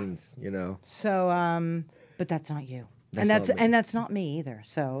 chains, So, but that's not you. That's not me. and that's not me either.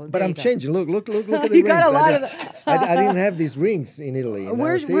 So, But there I'm you go. changing. Look at the rings. You got a lot of I didn't have these rings in Italy.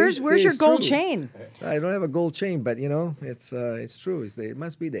 Where's See, your it's gold true. chain? I don't have a gold chain, but it's true. It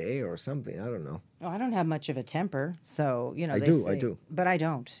must be the air or something. I don't know. Oh, I don't have much of a temper, so I they do, say, I do. but I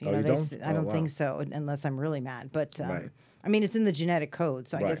don't. Oh, you don't? I don't Oh, wow. think so, unless I'm really mad. But Right. I mean, it's in the genetic code,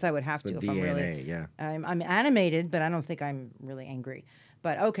 so I Right. guess I would have It's to the if I'm really. DNA, yeah. I'm animated, but I don't think I'm really angry.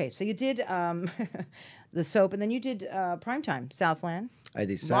 But okay, so you did the soap, and then you did Primetime Southland. I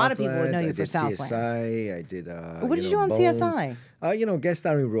did A lot of people would Southland, know you I for did Southland. CSI. I did. What did you do on Bones. CSI? Guest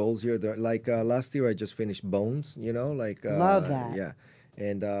starring roles here. Like last year, I just finished Bones. Love that. Yeah,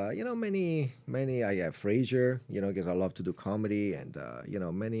 And many. I have Frasier, because I love to do comedy, and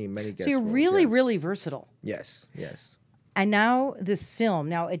many guest So you're roles, really, yeah. really versatile. Yes. And now this film.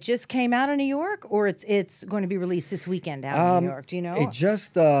 Now it just came out in New York, or it's going to be released this weekend out in New York. Do you know? It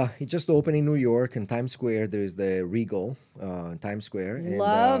just opened in New York in Times Square. There's the Regal in Times Square.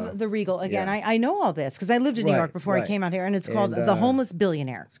 Love the Regal. Again, yeah. I know all this because I lived in New Right, York before I right. came out here, and it's called And, The Homeless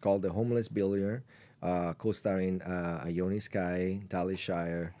Billionaire. It's called The Homeless Billionaire, co-starring Ione Sky, Talia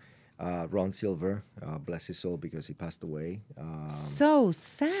Shire, Ron Silver, bless his soul because he passed away. So Yeah,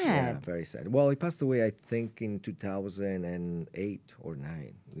 sad. very sad. Well, he passed away, I think, in 2008 or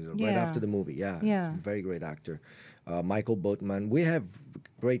 9, right Yeah. after the movie. Yeah, Yeah. He's a very great actor. Michael Boatman. We have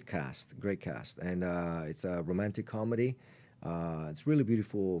great cast, and it's a romantic comedy. It's really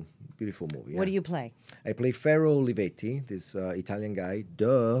beautiful movie. What yeah. do you play? I play Ferro Olivetti, this Italian guy.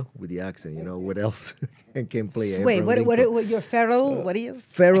 Duh, with the accent. What else can play? Wait, Abraham what? Lincoln. You're feral? What are you?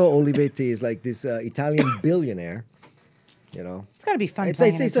 Ferro Olivetti is like this Italian billionaire. It's got to be fun. It's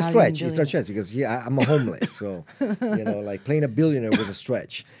playing a an stretch. Italian It's a billionaire. stretch because I'm a homeless, so like playing a billionaire was a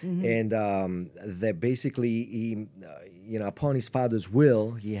stretch. Mm-hmm. And that basically, he, upon his father's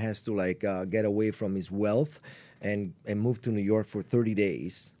will, he has to get away from his wealth and move to New York for 30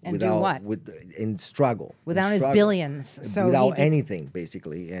 days And do what? in struggle Without his struggle, billions, so without he- anything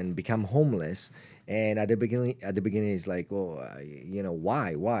basically, and become homeless. And at the beginning, it's like, well,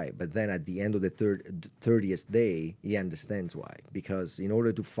 why? But then at the end of the 30th day, he understands why. Because in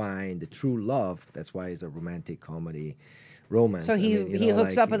order to find the true love, that's why it's a romantic comedy, romance. So he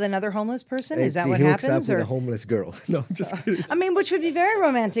hooks up with another homeless person. Is that what he hooks happens? up with a homeless girl. No, just kidding. I mean, which would be very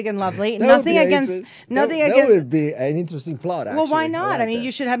romantic and lovely. That would Nothing be an against. interest- Nothing that against. would be an interesting plot. Actually. Well, why not? I like mean, that.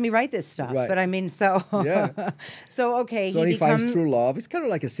 you should have me write this stuff. Right. But I mean, so Yeah. so okay. So he he finds becomes true love. It's kind of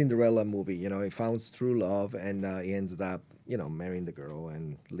like a Cinderella movie, He finds true love, and he ends up, marrying the girl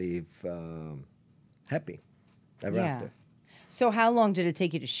and live happy ever Yeah. after. So how long did it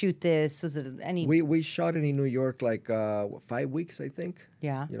take you to shoot this? Was it any? We shot it in New York 5 weeks, I think.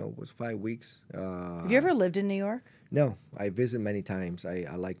 Yeah. It was 5 weeks. Have you ever lived in New York? No, I visit many times.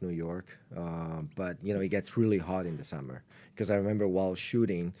 I like New York, but it gets really hot in the summer. Because I remember while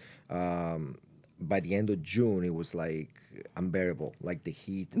shooting, by the end of June, it was unbearable, like the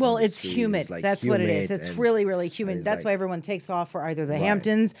heat. Well, on the it's street humid. is, That's what it is. humid, It's and- really, really and humid. it's That's why everyone takes off for either the Right.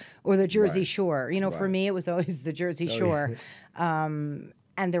 Hamptons or the Jersey Right. Shore. For Right. me, it was always the Jersey Oh, Shore.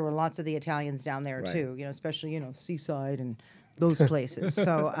 And there were lots of the Italians down there Right. too. Especially Seaside and those places.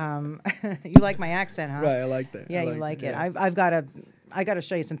 So you like my accent, huh? Right, I like that. Yeah, I you like it. yeah. I got to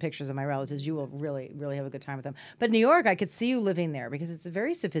show you some pictures of my relatives. You will really, really have a good time with them. But New York, I could see you living there because it's a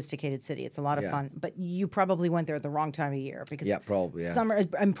very sophisticated city. It's a lot of Yeah. fun. But you probably went there at the wrong time of year because Yeah, probably, yeah. summer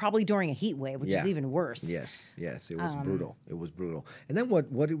and probably during a heat wave, which is Yeah. even worse. Yes, it was brutal. It was brutal. And then what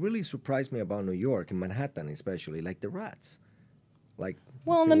it really surprised me about New York, in Manhattan especially, the rats.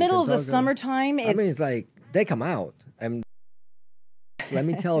 Well, in the middle of the summertime, I mean, it's they come out. And let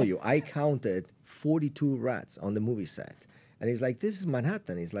me tell you, I counted 42 rats on the movie set. And he's like, this is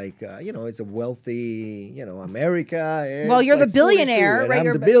Manhattan. He's like, it's a wealthy, America. well, It's you're the 42, billionaire, and right? I'm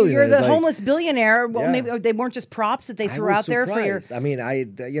You're the billionaire. you're the It's like- homeless billionaire. Well, Yeah. maybe they weren't just props that they I threw was out there for your. surprised. I mean, I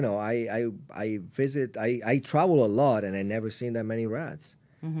travel a lot, and I never seen that many rats.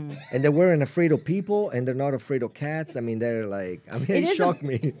 Mm-hmm. And they weren't afraid of people, and they're not afraid of cats. I mean, it is shocked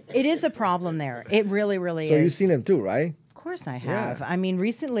me. It is a problem there. It really, really So is. you've seen them too, right? Of course I Yeah. have. I mean,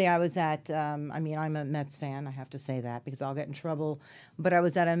 recently I was at, I'm a Mets fan. I have to say that because I'll get in trouble. But I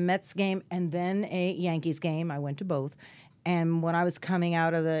was at a Mets game and then a Yankees game. I went to both. And when I was coming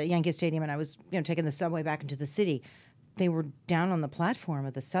out of the Yankee Stadium and I was, taking the subway back into the city, they were down on the platform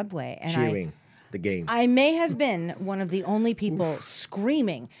of the subway. And Cheering the game. I may have been one of the only people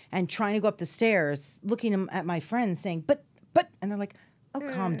screaming and trying to go up the stairs, looking at my friends saying, but, and they're like, oh,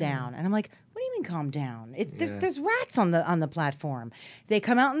 calm down. And I'm like, what do you mean calm down? There's rats on the platform. They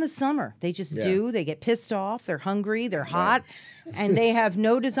come out in the summer. They just do. They get pissed off. They're hungry. They're hot. And they have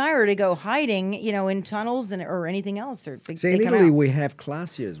no desire to go hiding, in tunnels or anything else. See, in Italy, we have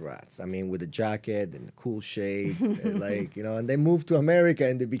classier rats. I mean, with the jacket and the cool shades, and and they move to America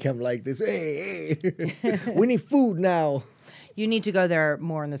and they become like this, hey, we need food now. You need to go there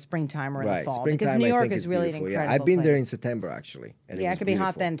more in the springtime or in the Right, fall springtime, because New I York think, is really an beautiful. incredible Yeah, I've been there place. in September, actually. And Yeah, was it could be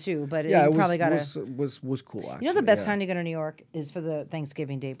hot beautiful. then too, but Yeah, you it probably got to. was cool, actually. The best yeah. time to go to New York is for the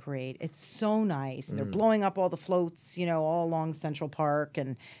Thanksgiving Day parade. It's so nice. Mm. They're blowing up all the floats, all along Central Park,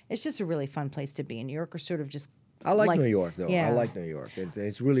 and it's just a really fun place to be. And New Yorkers sort of just I like New York though. Yeah. I like New York.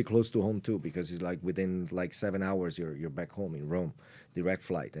 It's really close to home too because it's like within like 7 hours you're back home in Rome, direct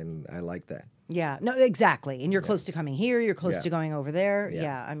flight, and I like that. Yeah, no, exactly. And you're close to coming here. You're close Yeah. to going over there. Yeah.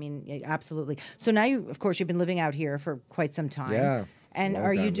 Yeah, I mean, absolutely. So now of course, you've been living out here for quite some time. Yeah, And long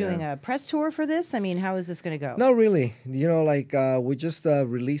are you time, doing yeah. a press tour for this? I mean, how is this going to go? Not really. Like we just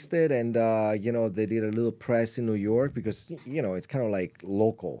released it, and they did a little press in New York because it's kind of like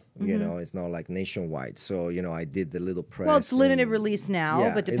local. It's not like nationwide. So I did the little press. Well, it's limited and- release now,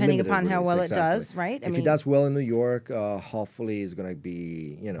 Yeah, but a depending limited upon how release, well it exactly. does, right? If it does well in New York, hopefully it's gonna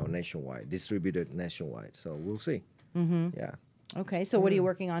be nationwide, distributed nationwide. So we'll see. Mm-hmm. Yeah. Okay, so what are you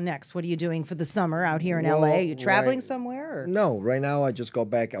working on next? What are you doing for the summer out here in Well, LA? Are you traveling right- somewhere? Or? No, right now I just got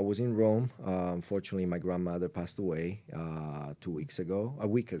back. I was in Rome. Unfortunately, my grandmother passed away 2 weeks ago. A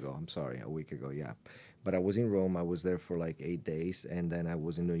week ago, I'm sorry. A week ago, yeah. But I was in Rome. I was there for like 8 days. And then I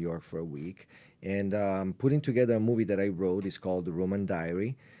was in New York for a week. And putting together a movie that I wrote. It's called The Roman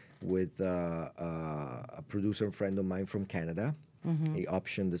Diary with a producer friend of mine from Canada. Mm-hmm. He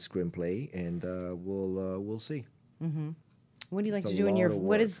optioned the screenplay. And we'll see. What do you like It's to a do in your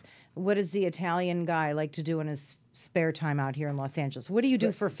lot of what does the Italian guy like to do in his spare time out here in Los Angeles? What do you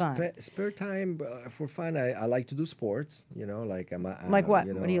do for fun? Spare time for fun. I like to do sports. Like Like what?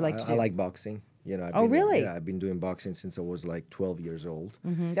 What do you like to do? I like boxing. Oh, really? Yeah, I've been doing boxing since I was like 12 years old.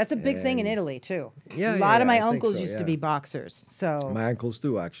 That's a big thing in And- Italy too. Yeah, a lot of yeah, my I think uncles so, used to yeah. be boxers. So My uncles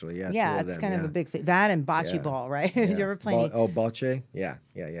too, actually. Yeah, yeah, two of it's them, kind of yeah. a big thing. That and bocce Yeah. ball, right? Yeah. You ever play? Bocce? Yeah.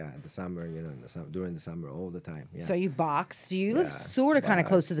 The summer, during the summer all the time. Yeah. So you box? Do you live Yeah, sort of kind of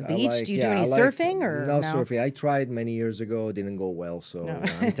close to the I beach? like- Do you do yeah, any I like- surfing or no no? surfing? I tried many years ago. It didn't go well. So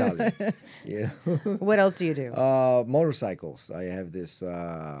I'm Italian. Yeah. What else do you do? Motorcycles. I have this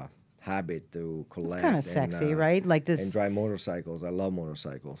habit to collect. It's kind of sexy, right? Like And this. drive motorcycles. I love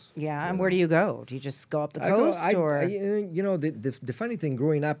motorcycles. Yeah, and where do you go? Do you just go up the I go- coast or? the funny thing,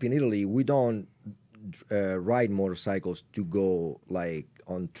 growing up in Italy, we don't ride motorcycles to go like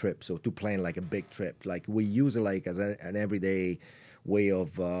on trips or to plan like a big trip. Like we use it like as an everyday way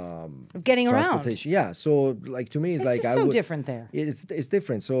of Getting around. transportation. Yeah, so like to me, it's like just I so would, different there. It's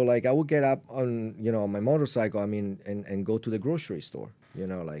different. So like I would get up on my motorcycle. I mean, and go to the grocery store.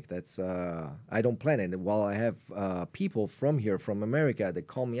 Like that's I don't plan it. While I have people from here, from America, that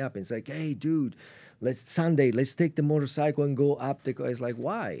call me up and say, "Hey, dude, let's take the motorcycle and go up the." It's like,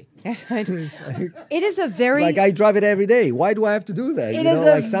 why? It is a very. Like I drive it every day. Why do I have to do that? It is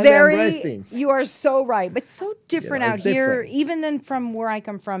Like a Sunday very. I'm resting. You are so right, but so different it's out here, different. even than from where I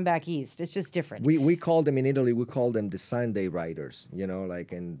come from back east. It's just different. We call them in Italy. We call them the Sunday riders.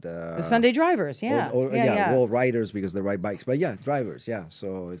 Like and The Sunday drivers, yeah, or, yeah. well, riders because they ride bikes, but yeah, drivers, yeah.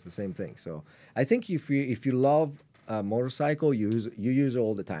 So it's the same thing. So I think if you love a motorcycle, you use it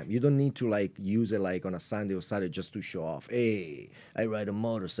all the time. You don't need to like use it like on a Sunday or Saturday just to show off. Hey, I ride a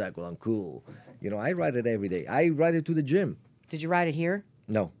motorcycle. I'm cool. I ride it every day. I ride it to the gym. Did you ride it here?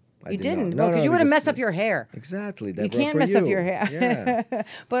 No, I You did not. didn't. No, Well, 'cause no, you would have because- messed up your hair. Exactly. You Deborah, can't for mess up your hair. Yeah.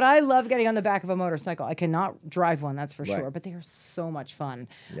 But I love getting on the back of a motorcycle. I cannot drive one, that's for Right. sure. But they are so much fun.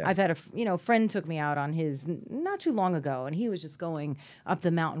 Yeah. I've had a friend took me out on his not too long ago, and he was just going up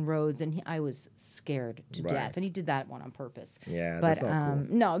the mountain roads, and I was scared to Right. death. And he did that one on purpose. Yeah, but that's not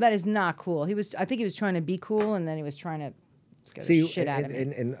cool. no, that is not cool. I think he was trying to be cool, and then he was trying to scare See, the shit out of me.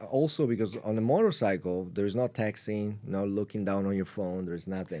 and also because on a motorcycle, there's no texting, no looking down on your phone. There's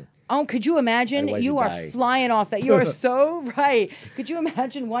nothing. Oh, could you imagine? Otherwise You you are die. flying off that. You are so right. Could you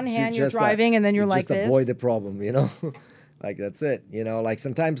imagine one hand you're just, driving and then you're you like just this? avoid the problem, like that's it. Like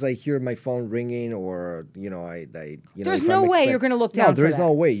sometimes I hear my phone ringing, or I There's if no I'm way expect- you're gonna look No, down there for is no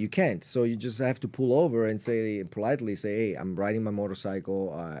that. way. You can't. So you just have to pull over and politely say, "Hey, I'm riding my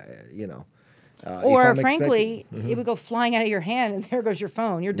motorcycle." If Or I'm frankly, expecting- it would go flying out of your hand, and there goes your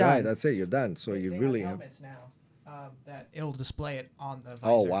phone. You're done. Right, that's it. You're done. So you They really have have. helmets now that it'll display it on the visor.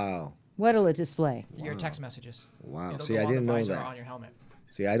 Oh wow. What'll it display? Your text messages. Wow. It'll See, go I on didn't the know visor that. on your helmet.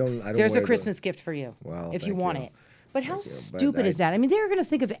 See, I don't. There's a wear Christmas gift for you. Wow, if you thank want you. it. But how Thank you. But stupid I- is that? I mean, they're going to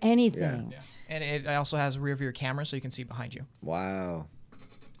think of anything. Yeah. And it also has rear view camera so you can see behind you. Wow.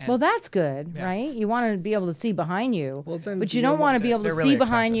 Well, that's good, Yeah. right? You want to be able to see behind you, Well, then but you you don't know want to what? be able to They're see really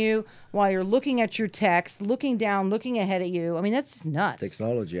behind expensive. you while you're looking at your text, looking down, looking ahead at you. I mean, that's just nuts.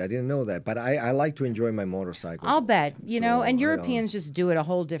 Technology. I didn't know that, but I like to enjoy my motorcycles. I'll bet, So, and I don't- Europeans just do it a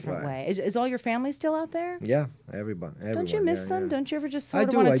whole different Right. way. Is all your family still out there? Yeah, everyone. Don't you miss yeah, them? yeah. Don't you ever just I sort of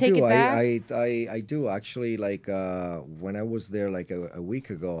do. want I to take do. it back? I do actually. Like when I was there, like a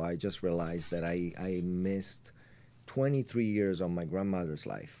week ago, I just realized that I missed 23 years of my grandmother's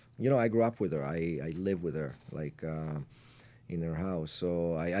life. I grew up with her. I live with her, like in her house.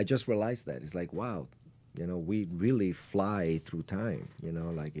 So I just realized that it's like, wow, You know, we really fly through time. You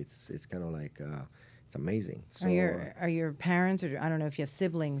know, like it's kind of like it's amazing. So, Are your parents, or I don't know if you have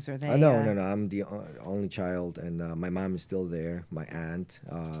siblings, or they? no. I'm the only child, and my mom is still there. My aunt,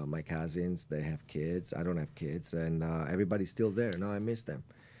 my cousins, they have kids. I don't have kids, and everybody's still there. No, I miss them.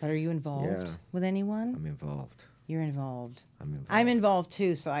 But are you involved Yeah. with anyone? I'm involved. You're involved. I'm involved.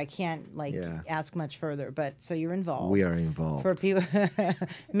 Too, so I can't ask much further. But so you're involved. We are involved. For people,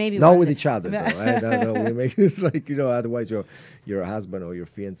 maybe Not one with day- each other, though. I don't know. We make it's like, you know, otherwise your husband or your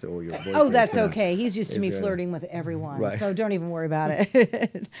fiance or your boyfriend. Oh, that's okay. He's used to me is gonna- flirting with everyone, Right. so don't even worry about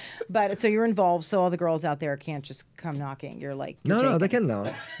it. But so you're involved, so all the girls out there can't just come knocking. You're like, you're No, they taken. can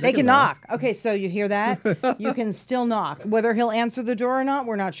knock. They can knock. Okay, so you hear that? You can still knock. Whether he'll answer the door or not,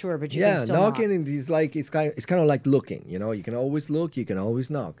 we're not sure, but you Yeah, can still knocking knock. is like it's kind of like looking. You know, you can always look, you can always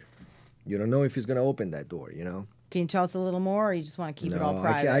knock. You don't know if he's gonna open that door. You know. Can you tell us a little more, or you just want to keep it all No,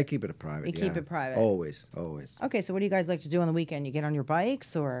 private? I keep it private. You keep yeah. it private. Always. Okay, so what do you guys like to do on the weekend? You get on your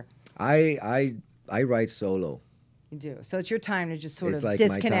bikes, or I ride solo. you do? So it's your time to just sort It's of like my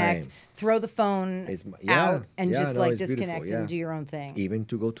disconnect, time. throw the phone Yeah, out, and yeah, just no, like it's beautiful, disconnect yeah. and do your own thing. Even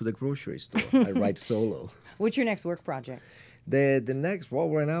to go to the grocery store, I ride solo. What's your next work project? The next, well,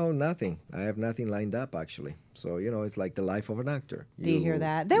 right now, nothing. I have nothing lined up, actually. So, you know, it's like the life of an actor. Do you hear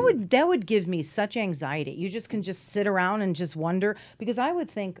that? That would give me such anxiety. You just can just sit around and just wonder, because I would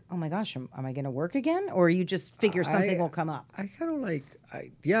think, oh my gosh, am I going to work again? Or you just figure something will come up. I kind of like,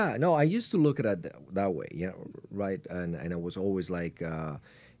 I used to look at it that way, yeah, right? And I was always like,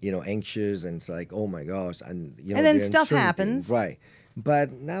 you know, anxious, and it's like, oh my gosh. And, you know, And then the stuff uncertainty, happens. Right.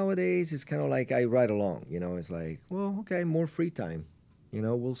 But nowadays, it's kind of like I ride along, you know, it's like, well, okay, more free time. You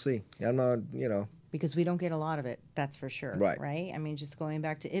know, we'll see. I'm not, you know. Because we don't get a lot of it, that's for sure. Right. I mean, just going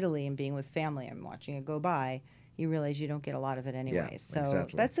back to Italy and being with family and watching it go by, you realize you don't get a lot of it anyway. Yeah, so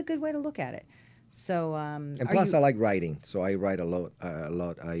exactly. that's a good way to look at it. So, And plus, I like writing, so I write a lot.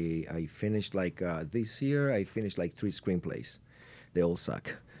 I finished like this year. I finished like 3 screenplays. They all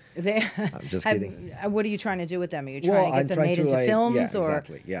suck. I'm just kidding. What are you trying to do with them? Are you trying to get them made into films? Yeah, or?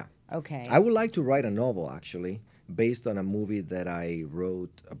 exactly. Yeah. Okay. I would like to write a novel, actually, based on a movie that I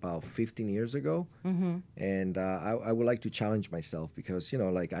wrote about 15 years ago. Mm-hmm. And I would like to challenge myself because, you know,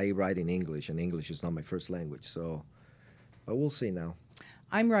 like I write in English, and English is not my first language. So, but we'll see now.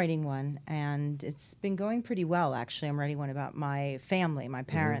 I'm writing one, and it's been going pretty well, actually. I'm writing one about my family, my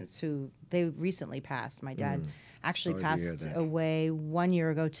parents, who they recently passed. My dad actually Sorry to hear passed that. away 1 year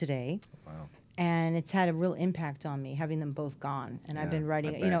ago today. Wow. And it's had a real impact on me, having them both gone. And I've Yeah, been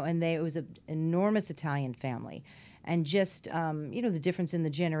writing, I you know, bet. and it was an enormous Italian family. And just, you know, the difference in the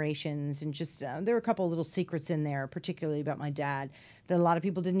generations, and just, there were a couple of little secrets in there, particularly about my dad, that a lot of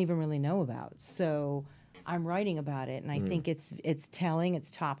people didn't even really know about. So I'm writing about it, and I think it's telling, it's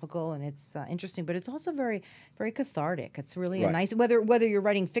topical, and it's interesting, but it's also very, very cathartic. It's really a Right. nice, whether you're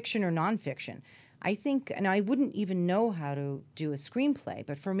writing fiction or nonfiction. I think, and I wouldn't even know how to do a screenplay,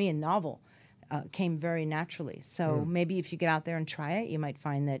 but for me, a novel came very naturally. So maybe if you get out there and try it, you might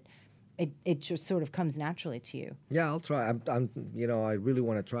find that it just sort of comes naturally to you. Yeah, I'll try. I'm you know, I really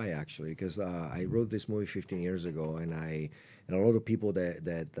want to try actually because I wrote this movie 15 years ago, and a lot of people that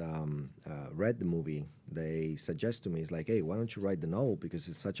read the movie, they suggest to me, it's like, hey, why don't you write the novel because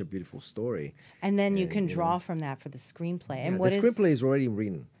it's such a beautiful story. And then you And, can you draw know, from that for the screenplay. Yeah, And the what is screenplay is already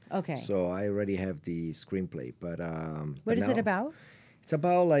written. Okay. So I already have the screenplay, but What is it now- about? It's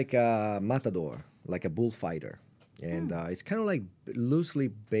about like a matador, like a bullfighter, and it's kind of like loosely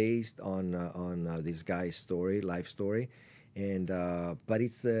based on this guy's story, life story, and but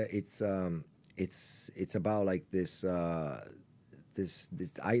it's about like this.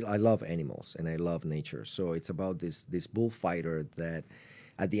 I love animals and I love nature, so it's about this bullfighter that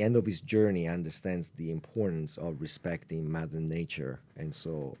at the end of his journey understands the importance of respecting Mother Nature, and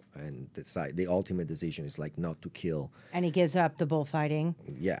so the ultimate decision is like not to kill. And he gives up the bullfighting.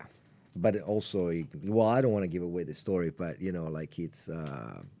 Yeah, but also, well, I don't want to give away the story, but you know, like it's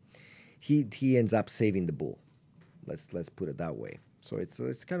he ends up saving the bull. Let's put it that way. So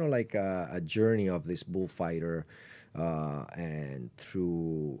it's kind of like a journey of this bullfighter, and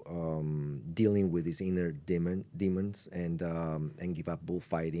through dealing with his inner demons, and give up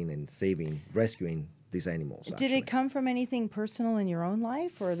bullfighting and rescuing these animals. Did actually. it come from anything personal in your own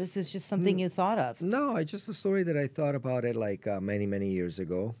life, or this is just something you thought of? No, it's just a story that I thought about it like many years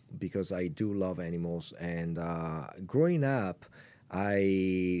ago because I do love animals, and growing up,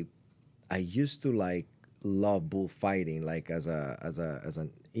 I used to like love bullfighting like as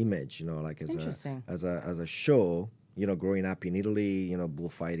an image, you know, like as Interesting. a show, growing up in Italy,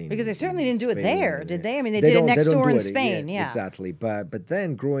 bullfighting. Because they certainly didn't do it Spain, there, did they? I mean, they did it next door in Spain. Yeah, exactly. But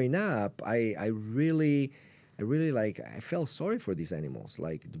then growing up, I really I felt sorry for these animals,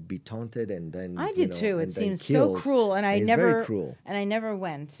 like to be taunted and then I did too. It seems killed. so cruel, and It's very cruel. and I never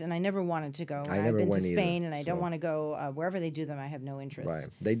went, and I never wanted to go. I never I've been went to either, Spain, and I don't so. want to go wherever they do them. I have no interest. Right.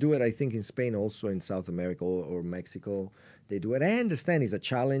 They do it, I think, in Spain, also in South America or Mexico. They do it. I understand it's a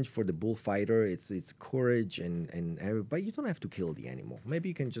challenge for the bullfighter. It's courage but you don't have to kill the animal. Maybe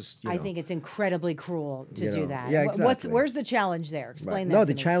you can just. I think it's incredibly cruel to do that. Yeah, exactly. Where's the challenge there? Explain that. No, to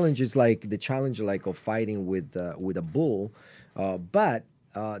the me. challenge is like of fighting with a bull, but.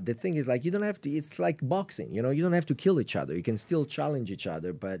 The thing is, like, you don't have to. It's like boxing, you don't have to kill each other. You can still challenge each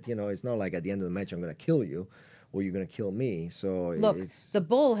other, but it's not like at the end of the match I'm going to kill you, or you're going to kill me. So look, the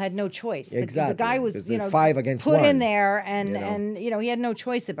bull had no choice. Exactly. The guy was 5 against put 1 in there, and he had no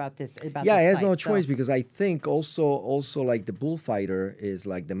choice about this. He has no choice because I think also like the bullfighter is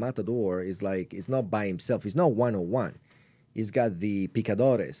like the matador is not by himself. He's not 1-on-1. He's got the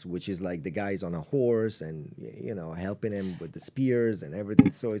picadores, which is like the guys on a horse and, helping him with the spears and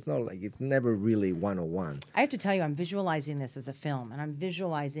everything. So it's not like it's never really 1-on-1. I have to tell you, I'm visualizing this as a film, and I'm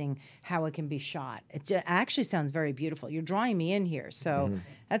visualizing how it can be shot. It actually sounds very beautiful. You're drawing me in here, so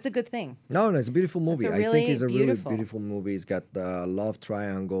that's a good thing. No, it's a beautiful movie. It's a I really think it's a beautiful. really beautiful movie. It's got the love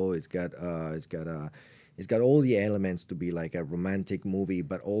triangle. It's got all the elements to be like a romantic movie,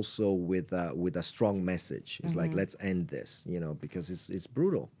 but also with a strong message. It's like, let's end this, because it's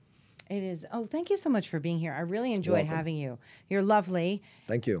brutal. It is. Oh, thank you so much for being here. I really enjoyed Welcome. having you. You're lovely,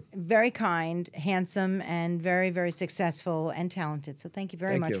 Thank you. very kind, handsome, and very, very successful and talented. So thank you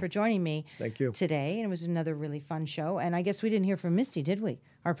very Thank much you. for joining me Thank you. today. And it was another really fun show. And I guess we didn't hear from Misty, did we?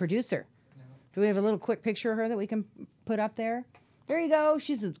 Our producer. No. Do we have a little quick picture of her that we can put up there? There you go.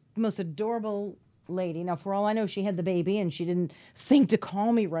 She's the most adorable lady. Now, for all I know, she had the baby and she didn't think to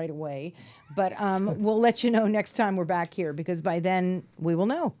call me right away. But we'll let you know next time we're back here, because by then we will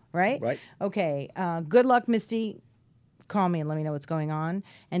know, right? Right. Okay. Good luck, Misty. Call me and let me know what's going on.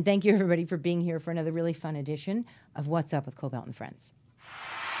 And thank you, everybody, for being here for another really fun edition of What's Up with Kobylt and Friends.